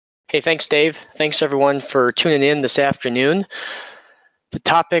Hey, thanks, Dave. Thanks, everyone, for tuning in this afternoon. The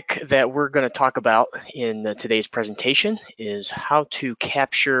topic that we're going to talk about in today's presentation is how to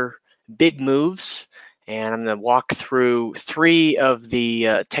capture big moves. And I'm going to walk through three of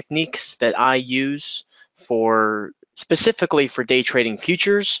the techniques that I use for specifically for day trading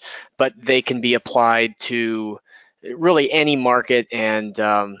futures, but they can be applied to really any market and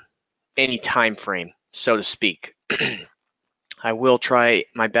any time frame, so to speak. I will try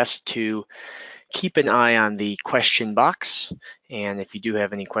my best to keep an eye on the question box, and if you do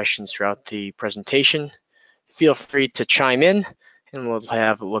have any questions throughout the presentation, feel free to chime in, and we'll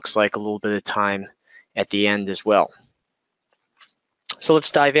have, it looks like, a little bit of time at the end as well. So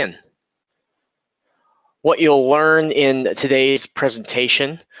let's dive in. What you'll learn in today's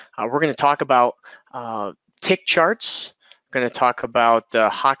presentation, we're going to talk about tick charts, we're going to talk about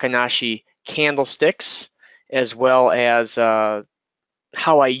Heikin-Ashi candlesticks, as well as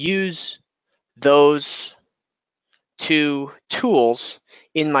how I use those two tools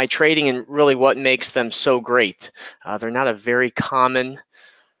in my trading and really what makes them so great. They're not a very common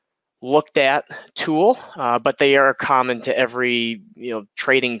looked at tool, but they are common to every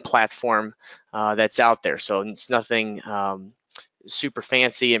trading platform that's out there. So it's nothing super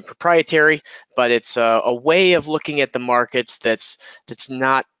fancy and proprietary, but it's a way of looking at the markets that's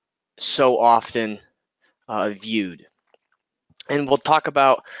not so often viewed. And we'll talk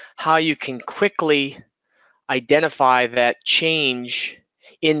about how you can quickly identify that change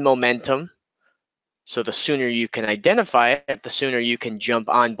in momentum. So the sooner you can identify it, the sooner you can jump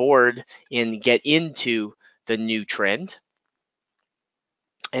on board and get into the new trend.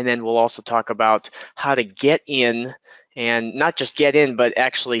 And then we'll also talk about how to get in, and not just get in, but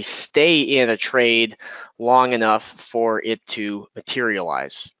actually stay in a trade long enough for it to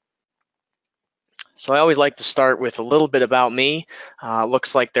materialize. So I always like to start with a little bit about me.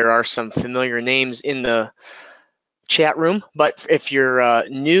 Looks like there are some familiar names in the chat room, but if you're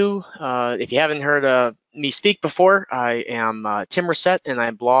new, if you haven't heard me speak before, I am Tim Racette, and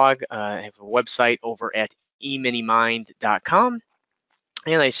I blog. I have a website over at eminimind.com,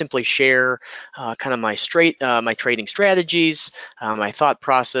 and I simply share kind of my trading strategies, my thought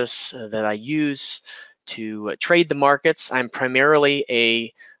process that I use to trade the markets. I'm primarily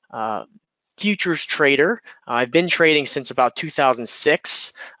a futures trader. I've been trading since about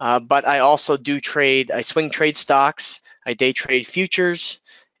 2006, but I also I swing trade stocks, I day trade futures,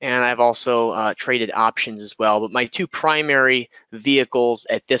 and I've also traded options as well. But my two primary vehicles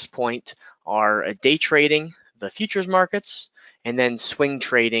at this point are day trading the futures markets and then swing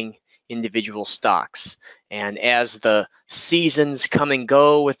trading individual stocks. And as the seasons come and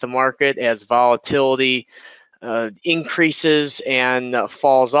go with the market, as volatility increases and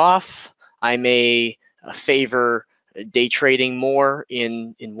falls off, I may favor day trading more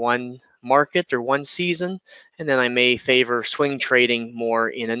in one market or one season, and then I may favor swing trading more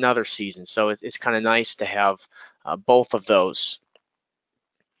in another season. So it's kind of nice to have both of those.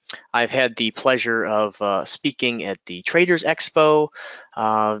 I've had the pleasure of speaking at the Traders Expo,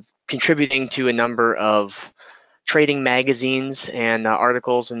 contributing to a number of trading magazines and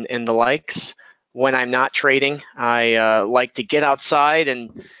articles and the likes. When I'm not trading, I like to get outside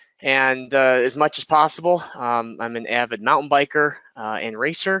and as much as possible. I'm an avid mountain biker and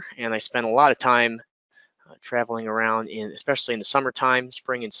racer, and I spend a lot of time traveling around, especially in the summertime,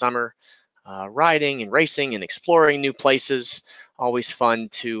 spring and summer, riding and racing and exploring new places. Always fun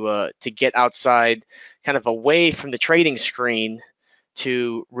to get outside, kind of away from the trading screen,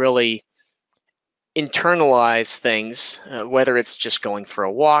 to really internalize things, whether it's just going for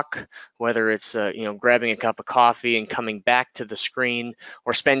a walk, whether it's grabbing a cup of coffee and coming back to the screen,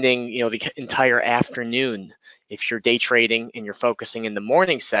 or spending the entire afternoon. If you're day trading and you're focusing in the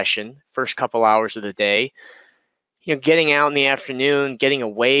morning session, first couple hours of the day, getting out in the afternoon, getting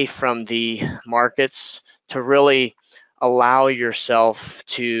away from the markets to really allow yourself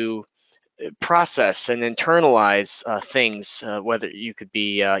to process and internalize things, whether you could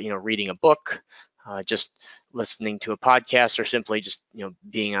be reading a book, just listening to a podcast, or simply just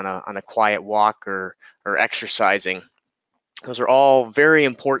being on a quiet walk or exercising. Those are all very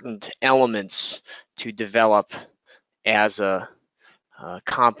important elements to develop as a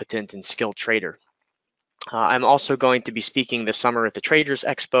competent and skilled trader. I'm also going to be speaking this summer at the Traders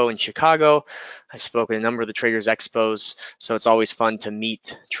Expo in Chicago. I spoke at a number of the Traders Expos, so it's always fun to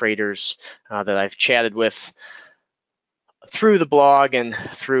meet traders that I've chatted with through the blog and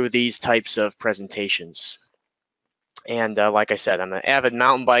through these types of presentations. And like I said, I'm an avid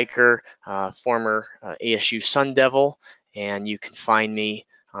mountain biker, former ASU Sun Devil, and you can find me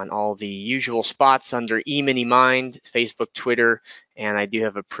on all the usual spots under E-Mini Mind, Facebook, Twitter, and I do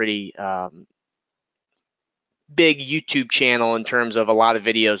have a pretty big YouTube channel in terms of a lot of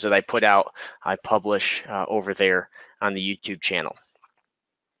videos that I put out, I publish over there on the YouTube channel.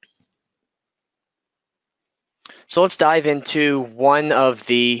 So let's dive into one of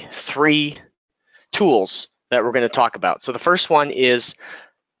the three tools that we're going to talk about. So the first one is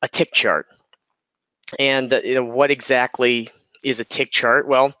a tick chart. And what exactly is a tick chart?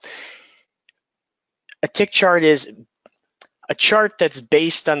 Well, a tick chart is a chart that's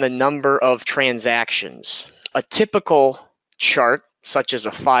based on the number of transactions. A typical chart, such as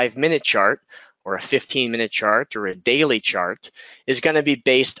a 5-minute chart or a 15-minute chart or a daily chart, is going to be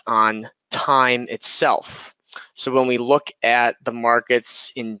based on time itself. So when we look at the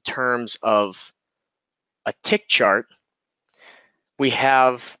markets in terms of a tick chart, we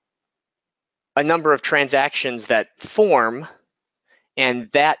have a number of transactions that form, and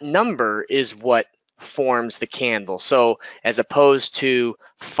that number is what forms the candle. So as opposed to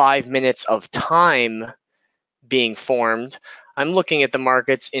 5 minutes of time being formed, I'm looking at the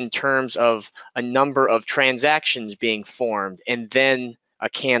markets in terms of a number of transactions being formed and then a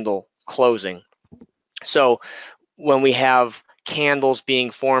candle closing. So when we have candles being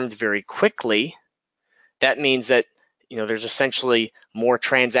formed very quickly, that means that there's essentially more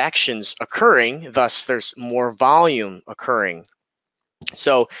transactions occurring, thus there's more volume occurring.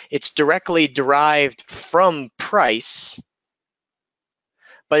 So it's directly derived from price,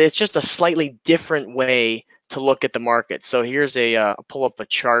 but it's just a slightly different way to look at the market. So here's I'll pull up a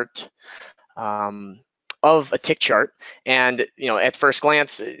chart of a tick chart, and at first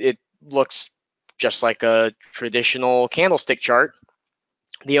glance it looks just like a traditional candlestick chart.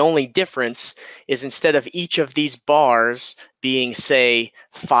 The only difference is instead of each of these bars being, say,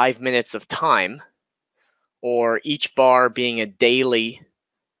 5 minutes of time, or each bar being a daily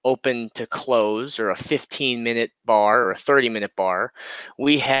open to close, or a 15-minute bar or a 30-minute bar,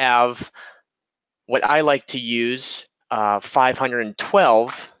 we have what I like to use,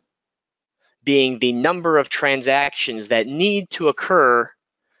 512 being the number of transactions that need to occur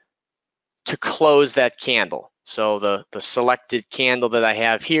to close that candle. So the selected candle that I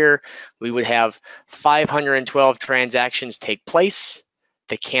have here, we would have 512 transactions take place,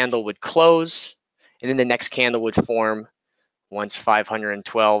 the candle would close, and then the next candle would form once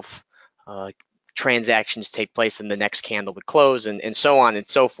 512 transactions take place, and the next candle would close, and so on and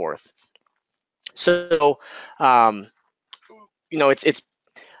so forth. So it's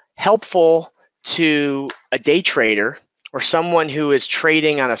helpful to a day trader or someone who is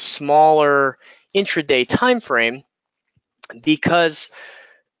trading on a smaller intraday time frame, because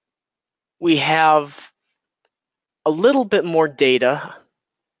we have a little bit more data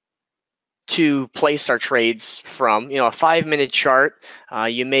to place our trades from. A 5-minute chart,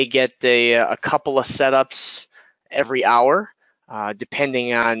 you may get a couple of setups every hour,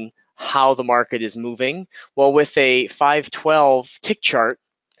 depending on how the market is moving. Well, with a 512 tick chart,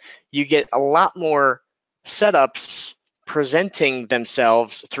 you get a lot more setups presenting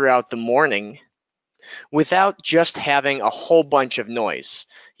themselves throughout the morning without just having a whole bunch of noise.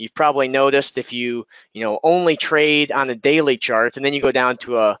 You've probably noticed if you only trade on a daily chart and then you go down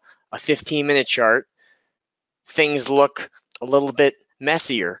to a 15-minute chart, things look a little bit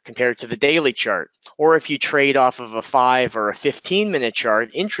messier compared to the daily chart. Or if you trade off of a 5 or a 15-minute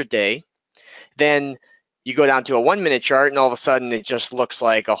chart intraday, then you go down to a 1-minute chart and all of a sudden it just looks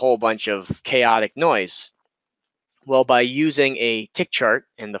like a whole bunch of chaotic noise. Well, by using a tick chart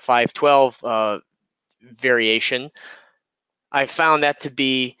and the 512 variation, I found that to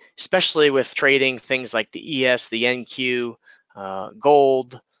be, especially with trading things like the ES, the NQ,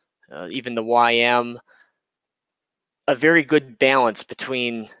 gold, even the YM, a very good balance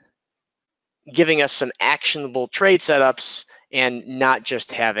between giving us some actionable trade setups and not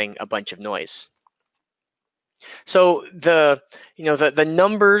just having a bunch of noise. So the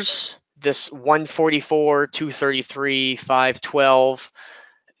numbers, this 144, 233, 512,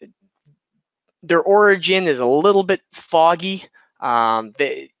 their origin is a little bit foggy.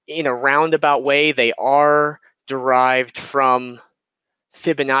 In a roundabout way, they are derived from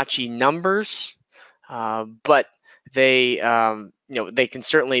Fibonacci numbers, but they they can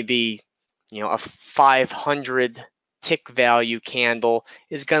certainly be, a 500 tick value candle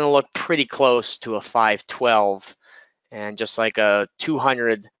is going to look pretty close to a 512, and just like a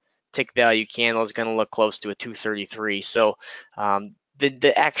 200 tick value candle is going to look close to a 233. So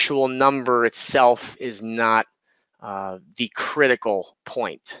the actual number itself is not the critical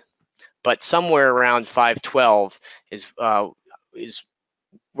point, but somewhere around 512 is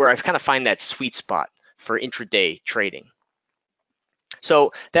where I kind of find that sweet spot for intraday trading.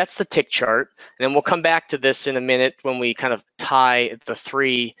 So that's the tick chart, and then we'll come back to this in a minute when we kind of tie the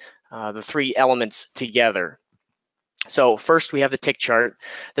three elements together. So first we have the tick chart.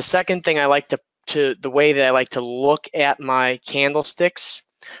 The second thing I like the way that I like to look at my candlesticks,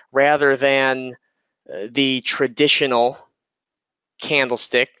 rather than the traditional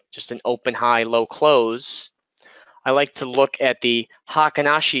candlestick, just an open, high, low, close, I like to look at the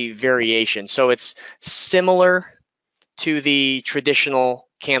Heikin-Ashi variation. So it's similar to the traditional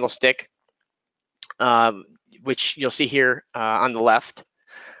candlestick, which you'll see here on the left.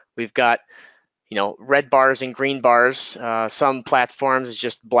 We've got red bars and green bars. Some platforms is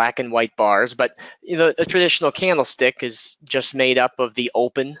just black and white bars, but a traditional candlestick is just made up of the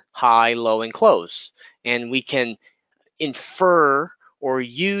open, high, low, and close. And we can infer or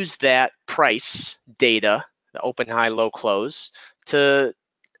use that price data, the open, high, low, close, to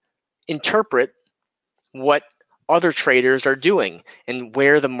interpret what other traders are doing and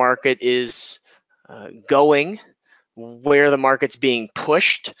where the market is going, where the market's being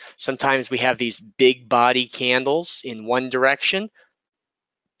pushed. Sometimes we have these big body candles in one direction,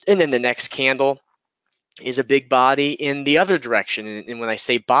 and then the next candle is a big body in the other direction. And when I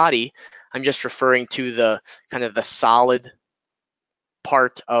say body, I'm just referring to the kind of the solid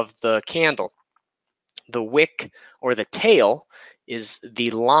part of the candle. The wick or the tail is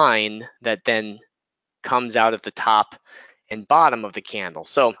the line that then comes out of the top and bottom of the candle.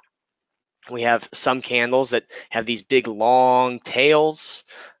 So we have some candles that have these big long tails.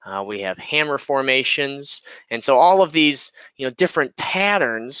 We have hammer formations. And so all of these different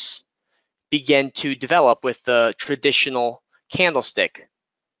patterns begin to develop with the traditional candlestick.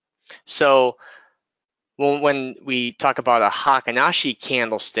 So when we talk about a Heikin-Ashi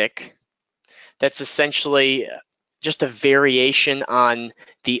candlestick, that's essentially just a variation on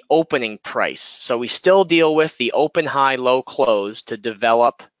the opening price. So we still deal with the open, high, low, close to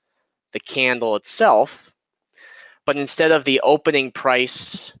develop the candle itself, but instead of the opening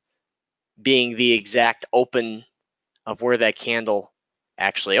price being the exact open of where that candle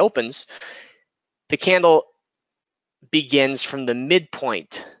actually opens, the candle begins from the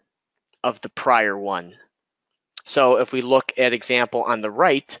midpoint of the prior one. So if we look at example on the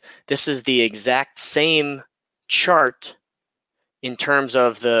right, this is the exact same chart in terms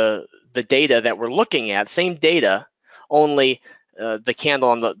of the data that we're looking at, same data, only the candle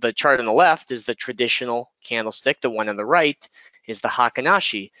on the chart on the left is the traditional candlestick. The one on the right is the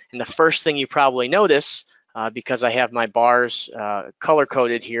Heikin-Ashi. And the first thing you probably notice, because I have my bars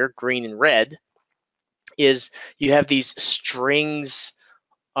color-coded here, green and red, is you have these strings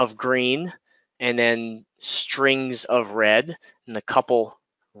of green and then strings of red and a couple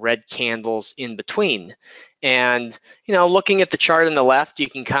red candles in between. And looking at the chart on the left, you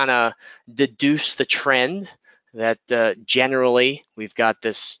can kind of deduce the trend that generally we've got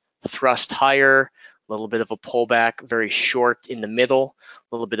this thrust higher, a little bit of a pullback, very short in the middle,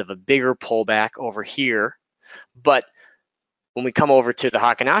 a little bit of a bigger pullback over here. But when we come over to the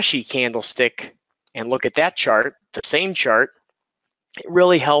Heikin-Ashi candlestick and look at that chart, the same chart, it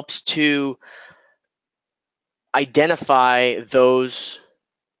really helps to identify those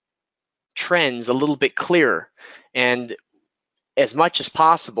trends a little bit clearer. And as much as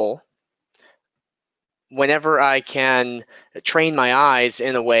possible, whenever I can train my eyes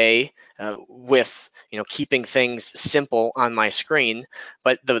in a way with keeping things simple on my screen,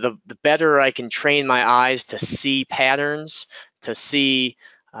 but the better I can train my eyes to see patterns, to see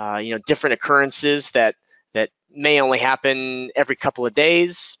different occurrences that may only happen every couple of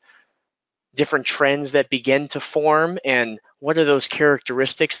days, different trends that begin to form, and what are those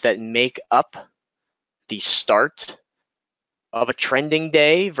characteristics that make up the start of a trending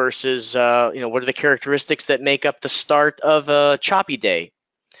day versus what are the characteristics that make up the start of a choppy day.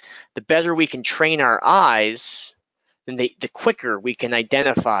 The better we can train our eyes, then the quicker we can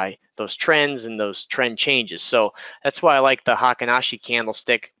identify those trends and those trend changes. So that's why I like the Heikin-Ashi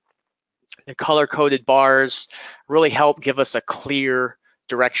candlestick. The color-coded bars really help give us a clear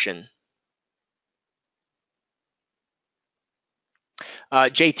direction.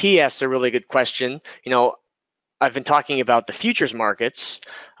 JT asks a really good question. I've been talking about the futures markets,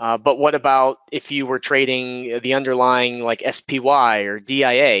 but what about if you were trading the underlying like SPY or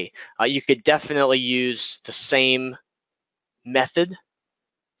DIA? You could definitely use the same method,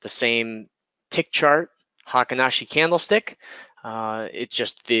 the same tick chart, Heikin-Ashi candlestick. It's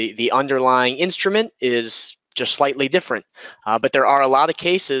just the underlying instrument is just slightly different. But there are a lot of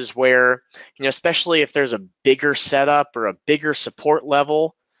cases where, especially if there's a bigger setup or a bigger support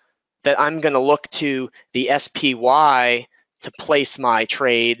level, that I'm going to look to the SPY to place my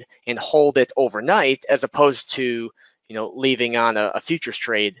trade and hold it overnight, as opposed to leaving on a futures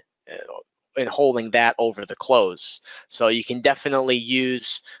trade and holding that over the close. So you can definitely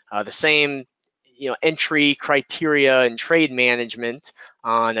use the same entry criteria and trade management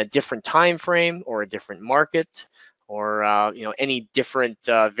on a different time frame or a different market, or any different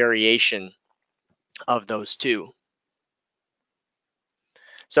variation of those two.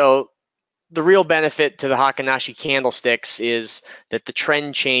 So the real benefit to the Heikin-Ashi candlesticks is that the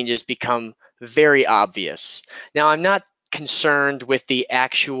trend changes become very obvious. Now, I'm not concerned with the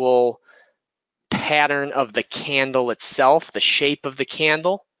actual pattern of the candle itself, the shape of the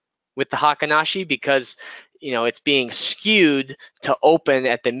candle with the Heikin-Ashi, because it's being skewed to open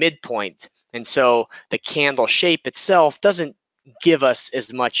at the midpoint, and so the candle shape itself doesn't give us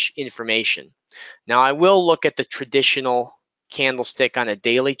as much information. Now, I will look at the traditional candlestick on a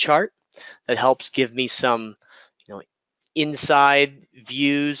daily chart. That helps give me some inside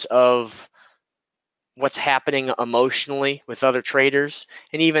views of what's happening emotionally with other traders,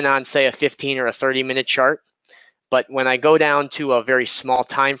 and even on, say, a 15 or a 30-minute chart. But when I go down to a very small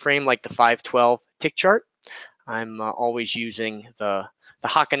time frame like the 512 tick chart, I'm always using the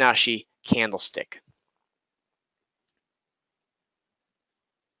Heikin-Ashi candlestick.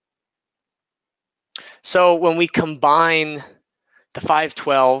 So when we combine the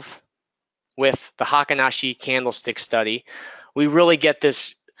 512 with the Heikin-Ashi candlestick study, we really get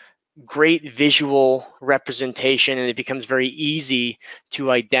this great visual representation, and it becomes very easy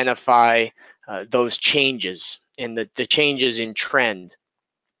to identify those changes and the changes in trend.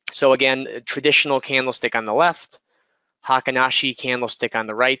 So again, a traditional candlestick on the left, Heikin-Ashi candlestick on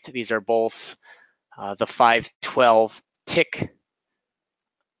the right. These are both the 512 tick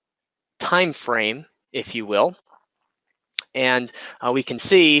time frame, if you will. And we can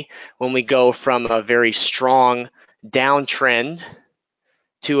see when we go from a very strong downtrend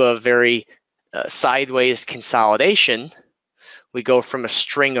to a very sideways consolidation, we go from a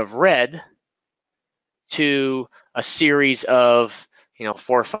string of red to a series of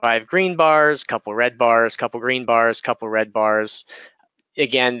 4 or 5 green bars, couple red bars, couple green bars, couple red bars.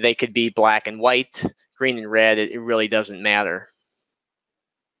 Again, they could be black and white, green and red. It really doesn't matter.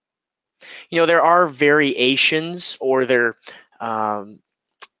 There are variations, or there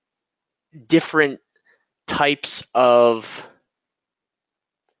different types of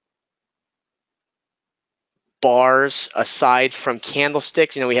bars aside from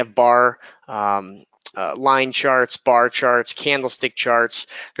candlesticks. We have bar line charts, bar charts, candlestick charts.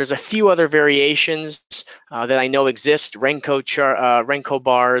 There's a few other variations that I know exist, Renko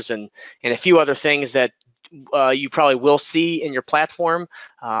bars, and a few other things that you probably will see in your platform.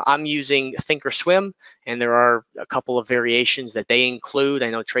 I'm using Thinkorswim, and there are a couple of variations that they include. I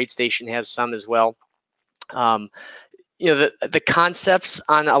know TradeStation has some as well. The concepts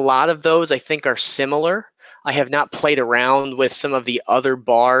on a lot of those I think are similar. I have not played around with some of the other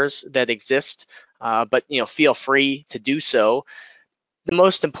bars that exist, but feel free to do so. The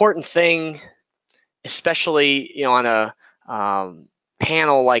most important thing, especially on a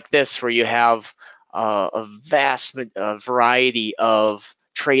panel like this where you have a vast variety of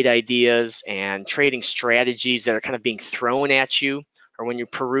trade ideas and trading strategies that are kind of being thrown at you, or when you're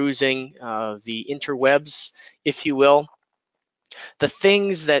perusing the interwebs, if you will, the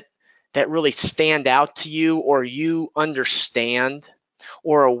things that really stand out to you, or you understand,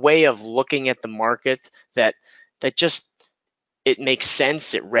 or a way of looking at the market that just it makes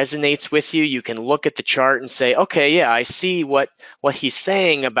sense, it resonates with you. You can look at the chart and say, okay, yeah, I see what he's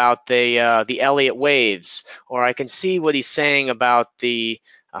saying about the Elliott waves, or I can see what he's saying about the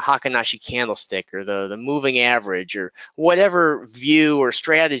Heikin-Ashi candlestick, or the moving average, or whatever view or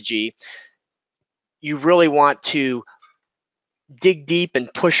strategy. You really want to dig deep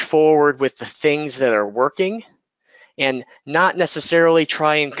and push forward with the things that are working, and not necessarily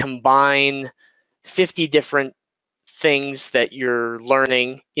try and combine 50 different things that you're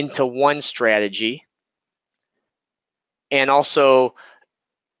learning into one strategy, and also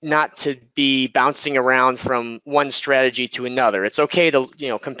not to be bouncing around from one strategy to another. It's okay to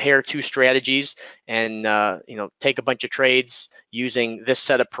compare 2 strategies and take a bunch of trades using this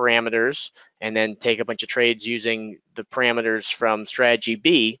set of parameters, and then take a bunch of trades using the parameters from strategy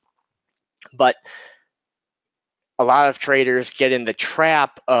B. But a lot of traders get in the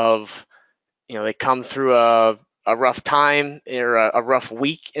trap of they come through a rough time, or a rough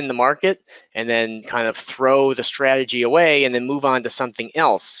week in the market, and then kind of throw the strategy away and then move on to something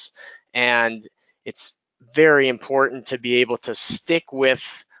else. And it's very important to be able to stick with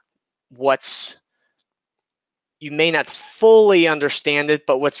you may not fully understand it,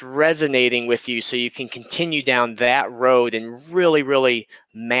 but what's resonating with you, so you can continue down that road and really, really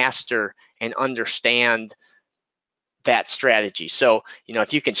master and understand that strategy. So,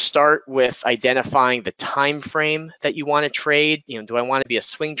 if you can start with identifying the time frame that you want to trade, do I want to be a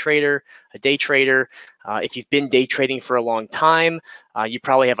swing trader, a day trader? If you've been day trading for a long time, you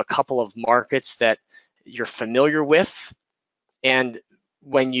probably have a couple of markets that you're familiar with. And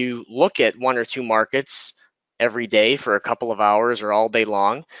when you look at one or two markets every day for a couple of hours or all day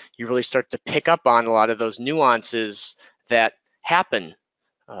long, you really start to pick up on a lot of those nuances that happen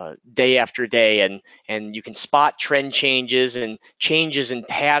day after day, and you can spot trend changes and changes in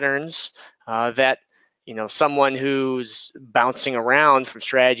patterns that someone who's bouncing around from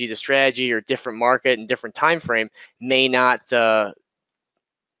strategy to strategy or different market and different time frame may not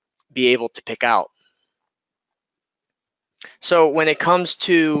be able to pick out. So when it comes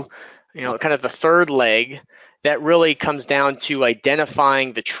to kind of the third leg, that really comes down to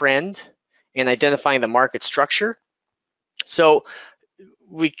identifying the trend and identifying the market structure. So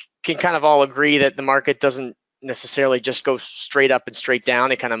we can kind of all agree that the market doesn't necessarily just go straight up and straight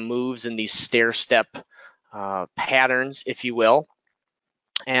down. It kind of moves in these stair-step patterns, if you will.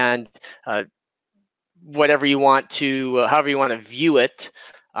 And however you want to view it,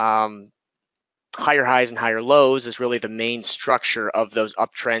 higher highs and higher lows is really the main structure of those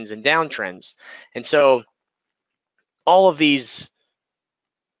uptrends and downtrends. And so all of these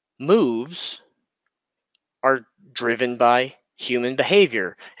moves are driven by human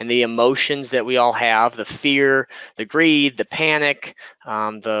behavior and the emotions that we all have, the fear, the greed, the panic,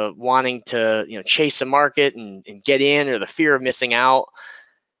 the wanting to chase a market and get in, or the fear of missing out.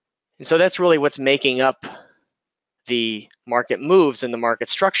 And so that's really what's making up the market moves and the market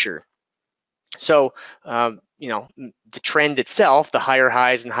structure. So the trend itself, the higher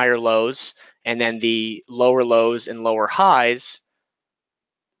highs and higher lows, and then the lower lows and lower highs,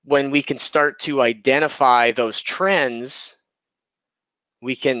 when we can start to identify those trends,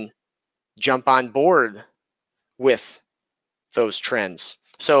 we can jump on board with those trends.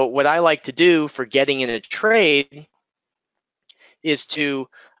 So what I like to do for getting in a trade is to,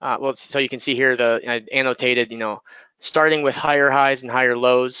 so you can see here I annotated, starting with higher highs and higher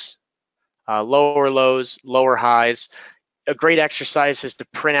lows, lower lows, lower highs. A great exercise is to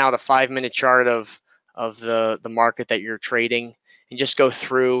print out a 5-minute chart of the market that you're trading and just go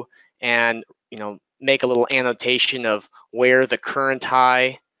through and make a little annotation of where the current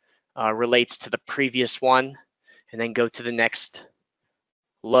high relates to the previous one, and then go to the next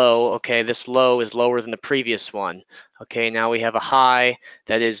low. Okay, this low is lower than the previous one. Okay, now we have a high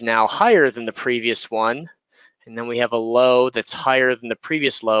that is now higher than the previous one, and then we have a low that's higher than the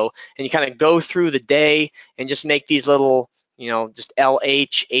previous low. And you kind of go through the day and just make these little, just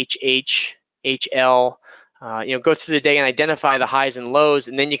LH, HH, HL, go through the day and identify the highs and lows,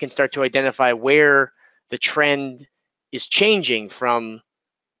 and then you can start to identify where the trend is changing from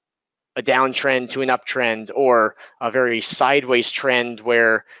a downtrend to an uptrend, or a very sideways trend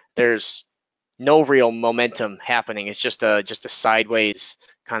where there's no real momentum happening. It's just a sideways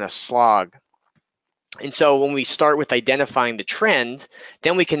kind of slog. And so when we start with identifying the trend,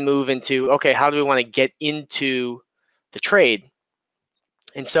 then we can move into, okay, how do we want to get into the trade?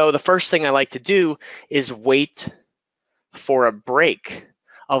 And so the first thing I like to do is wait for a break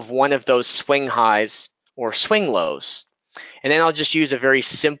of one of those swing highs or swing lows. And then I'll just use a very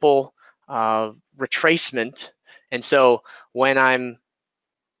simple retracement. And so when I'm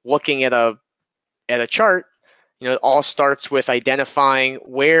looking at a chart, it all starts with identifying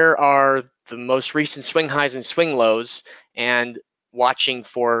where are the most recent swing highs and swing lows and watching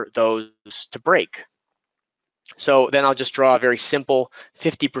for those to break. So then I'll just draw a very simple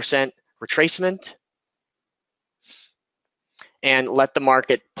 50% retracement and let the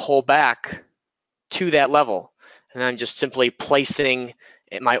market pull back to that level. And I'm just simply placing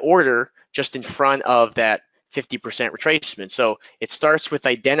my order just in front of that 50% retracement. So it starts with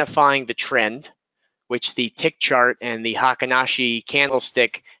identifying the trend, which the tick chart and the Heikin-Ashi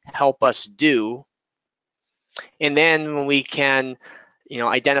candlestick help us do. And then when we can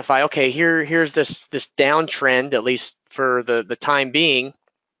identify, okay, here's this downtrend, at least for the time being,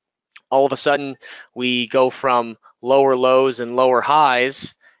 all of a sudden we go from lower lows and lower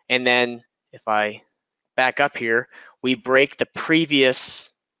highs, and then if I back up here, we break the previous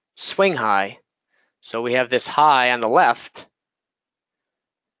swing high. So we have this high on the left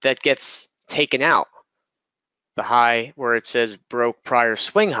that gets taken out. The high where it says broke prior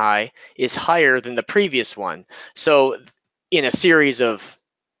swing high is higher than the previous one. So in a series of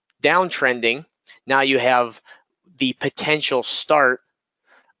downtrending, now you have the potential start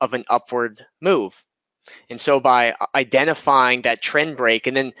of an upward move. And so by identifying that trend break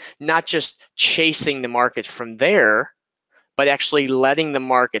and then not just chasing the market from there, but actually letting the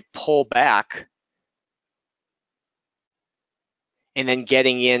market pull back and then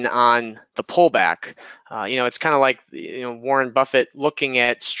getting in on the pullback. It's kind of like Warren Buffett looking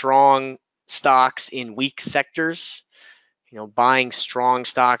at strong stocks in weak sectors, buying strong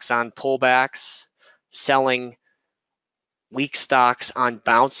stocks on pullbacks, selling weak stocks on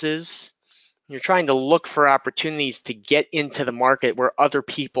bounces. You're trying to look for opportunities to get into the market where other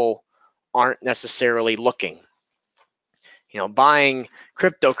people aren't necessarily looking. Buying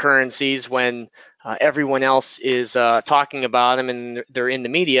cryptocurrencies when everyone else is talking about them and they're in the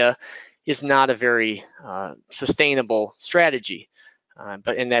media is not a very sustainable strategy.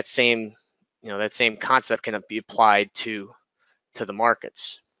 But in that same concept can be applied to the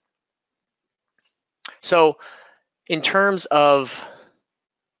markets. So in terms of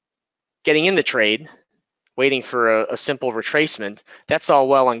getting in the trade, waiting for a simple retracement, that's all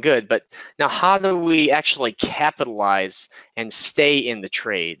well and good. But now how do we actually capitalize and stay in the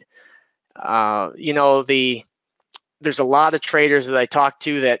trade? There's a lot of traders that I talk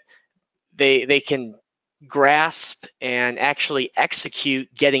to that they can grasp and actually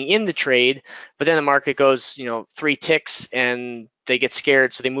execute getting in the trade, but then the market goes 3 ticks and they get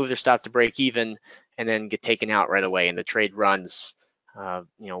scared, so they move their stop to break even and then get taken out right away, and the trade runs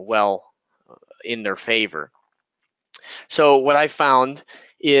well in their favor. So what I found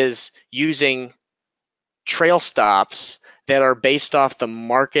is using trail stops that are based off the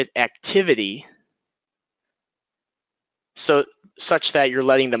market activity, such that you're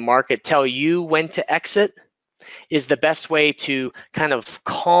letting the market tell you when to exit, is the best way to kind of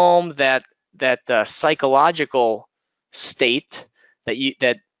calm that psychological state that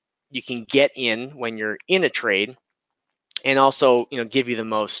you can get in when you're in a trade, and also give you the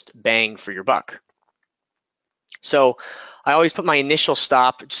most bang for your buck. So I always put my initial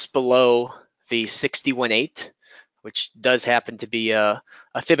stop just below the 61.8, which does happen to be a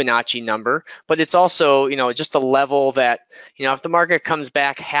Fibonacci number, but it's also just a level that if the market comes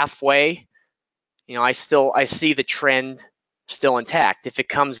back halfway, I see the trend still intact. If it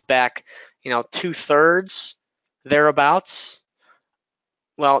comes back 2/3 thereabouts,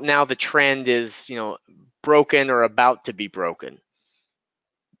 well, now the trend is broken or about to be broken.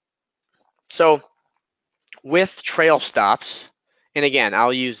 So with trail stops, and again,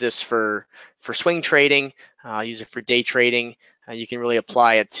 I'll use this for swing trading, I'll use it for day trading. You can really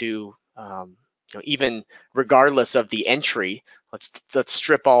apply it to even regardless of the entry. Let's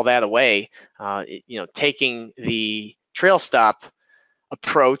strip all that away. Taking the trail stop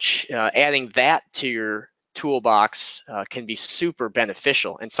approach, adding that to your toolbox can be super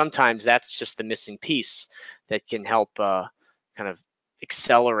beneficial, and sometimes that's just the missing piece that can help kind of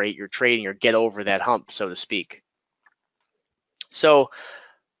accelerate your trading or get over that hump, so to speak. So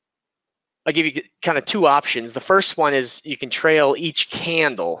I'll give you kind of 2 options. The first one is you can trail each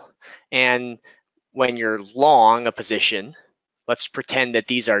candle, and when you're long a position, let's pretend that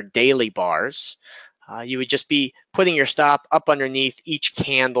these are daily bars, you would just be putting your stop up underneath each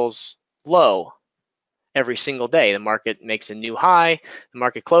candle's low every single day. The market makes a new high, the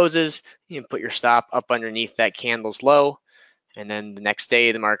market closes, you can put your stop up underneath that candle's low, and then the next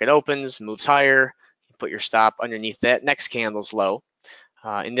day the market opens, moves higher, you put your stop underneath that next candle's low.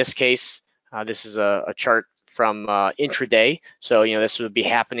 In this case, this is a chart from intraday, so this would be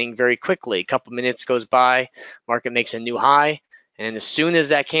happening very quickly. A couple minutes goes by, market makes a new high, and as soon as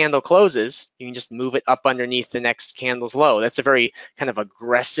that candle closes, you can just move it up underneath the next candle's low. That's a very kind of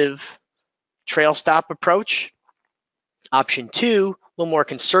aggressive trail stop approach. Option 2, a little more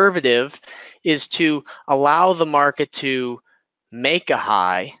conservative, is to allow the market to make a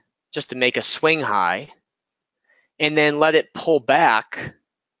high, just to make a swing high, and then let it pull back.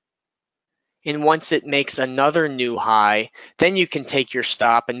 And once it makes another new high, then you can take your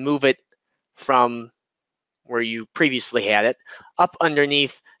stop and move it from where you previously had it up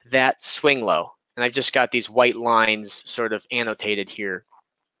underneath that swing low. And I've just got these white lines sort of annotated here.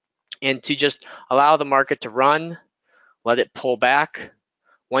 And to just allow the market to run, let it pull back.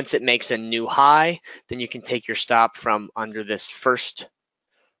 Once it makes a new high, then you can take your stop from under this first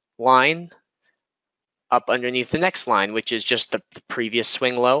line up underneath the next line, which is just the previous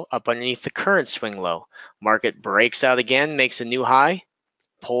swing low, up underneath the current swing low. Market breaks out again, makes a new high,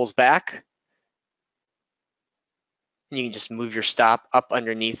 pulls back, and you can just move your stop up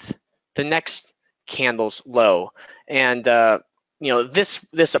underneath the next candle's low. And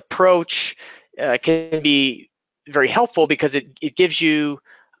this approach can be very helpful because it gives you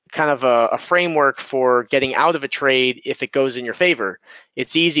kind of a framework for getting out of a trade if it goes in your favor.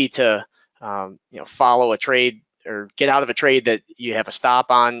 It's easy to follow a trade or get out of a trade that you have a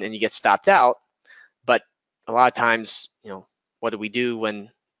stop on and you get stopped out. But a lot of times, what do we do when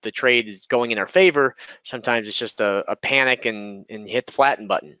the trade is going in our favor. Sometimes it's just a panic and hit the flatten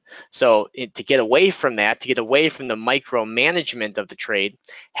button. So to get away from that, to get away from the micromanagement of the trade,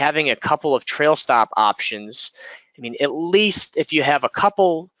 having a couple of trail stop options, I mean, at least if you have a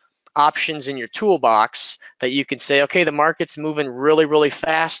couple options in your toolbox that you can say, okay, the market's moving really, really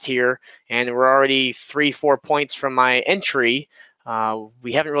fast here, and we're already 3-4 points from my entry.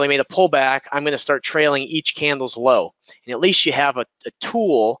 We haven't really made a pullback. I'm going to start trailing each candle's low. And at least you have a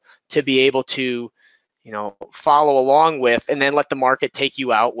tool to be able to, follow along with, and then let the market take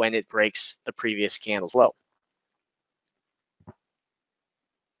you out when it breaks the previous candle's low.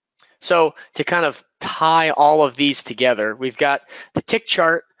 So to kind of tie all of these together, we've got the tick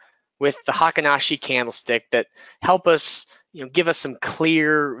chart with the Heikin-Ashi candlestick that help us, give us some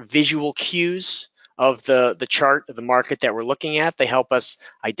clear visual cues of the chart of the market that we're looking at. They help us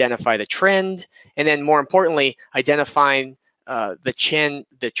identify the trend, and then more importantly, identifying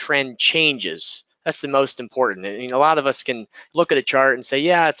the trend changes. That's the most important. I mean, a lot of us can look at a chart and say,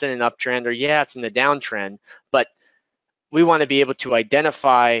 yeah, it's in an uptrend, or yeah, it's in the downtrend, but we want to be able to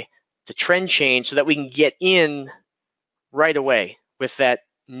identify the trend change so that we can get in right away with that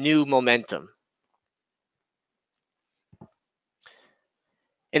new momentum.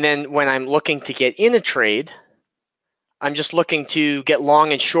 And then when I'm looking to get in a trade, I'm just looking to get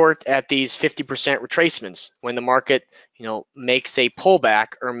long and short at these 50% retracements when the market, makes a pullback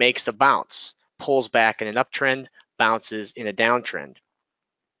or makes a bounce, pulls back in an uptrend, bounces in a downtrend.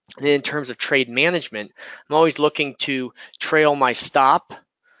 And then in terms of trade management, I'm always looking to trail my stop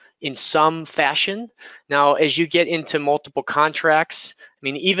in some fashion. Now, as you get into multiple contracts, I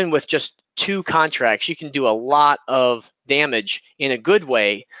mean, even with just 2 contracts, you can do a lot of damage in a good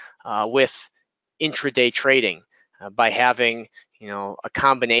way with intraday trading by having, a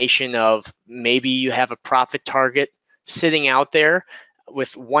combination of maybe you have a profit target sitting out there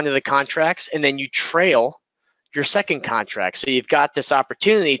with one of the contracts, and then you trail your second contract. So you've got this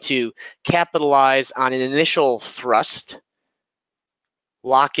opportunity to capitalize on an initial thrust,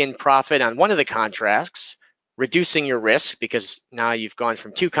 lock in profit on one of the contracts, reducing your risk because now you've gone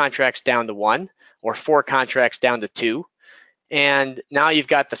from 2 contracts down to 1 or 4 contracts down to 2. And now you've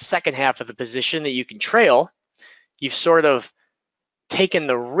got the second half of the position that you can trail. You've sort of taken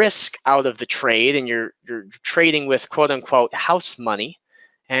the risk out of the trade, and you're trading with quote unquote house money.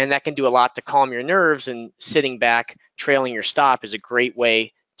 And that can do a lot to calm your nerves, and sitting back, trailing your stop is a great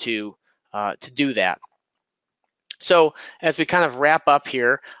way to do that. So as we kind of wrap up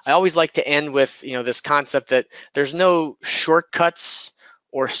here, I always like to end with this concept that there's no shortcuts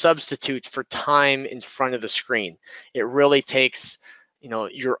or substitutes for time in front of the screen. It really takes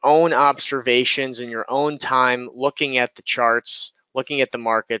your own observations and your own time looking at the charts, looking at the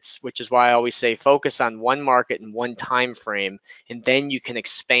markets, which is why I always say focus on one market and one time frame, and then you can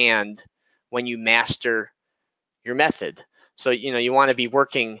expand when you master your method. So you want to be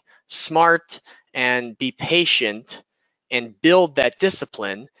working smart and be patient and build that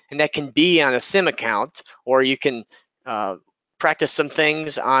discipline, and that can be on a sim account, or you can practice some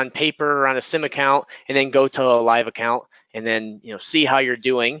things on paper or on a sim account and then go to a live account and then see how you're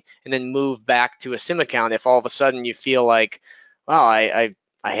doing, and then move back to a sim account if all of a sudden you feel like, wow, I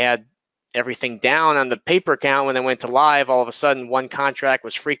had everything down on the paper account. When I went to live, all of a sudden one contract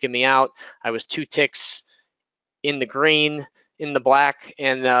was freaking me out. I was 2 ticks in the green, in the black,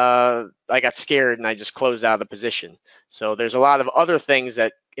 and I got scared and I just closed out of the position. So there's a lot of other things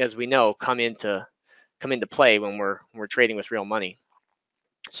that, as we know, come into play when we're trading with real money.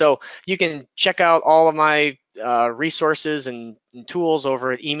 So you can check out all of my resources and tools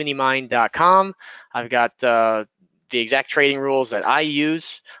over at emoneymind.com. I've got the exact trading rules that I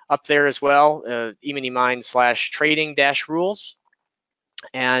use up there as well, emoneymind/trading-rules.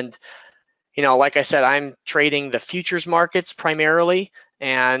 And like I said, I'm trading the futures markets primarily,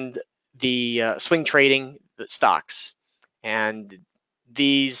 and the swing trading the stocks. And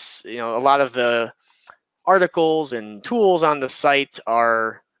these, a lot of the articles and tools on the site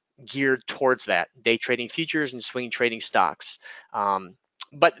are geared towards that, day trading futures and swing trading stocks.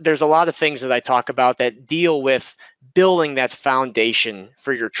 But there's a lot of things that I talk about that deal with building that foundation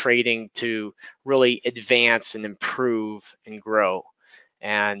for your trading to really advance and improve and grow.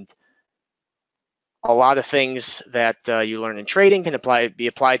 And a lot of things that you learn in trading can be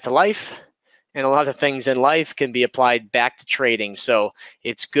applied to life, and a lot of things in life can be applied back to trading. So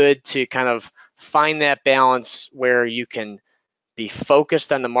it's good to kind of find that balance where you can be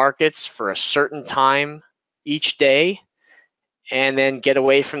focused on the markets for a certain time each day, and then get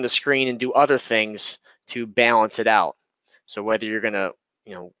away from the screen and do other things to balance it out. So whether you're going to,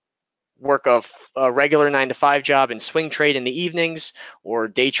 work a regular 9 to 5 job and swing trade in the evenings, or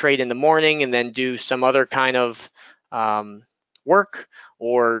day trade in the morning and then do some other kind of work,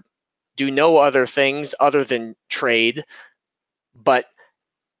 or do no other things other than trade, but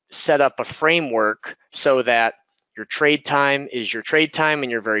set up a framework so that your trade time is your trade time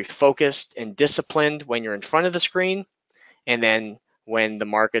and you're very focused and disciplined when you're in front of the screen. And then when the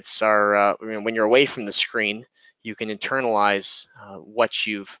markets are, when you're away from the screen, you can internalize what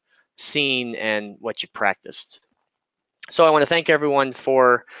you've seen and what you've practiced. So I want to thank everyone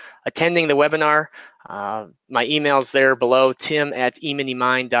for attending the webinar. My email's there below,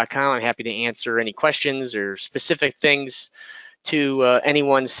 tim@emoneymind.com. I'm happy to answer any questions or specific things to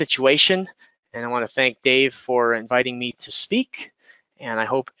anyone's situation. And I want to thank Dave for inviting me to speak. And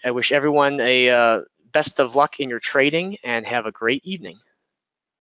I wish everyone a best of luck in your trading and have a great evening.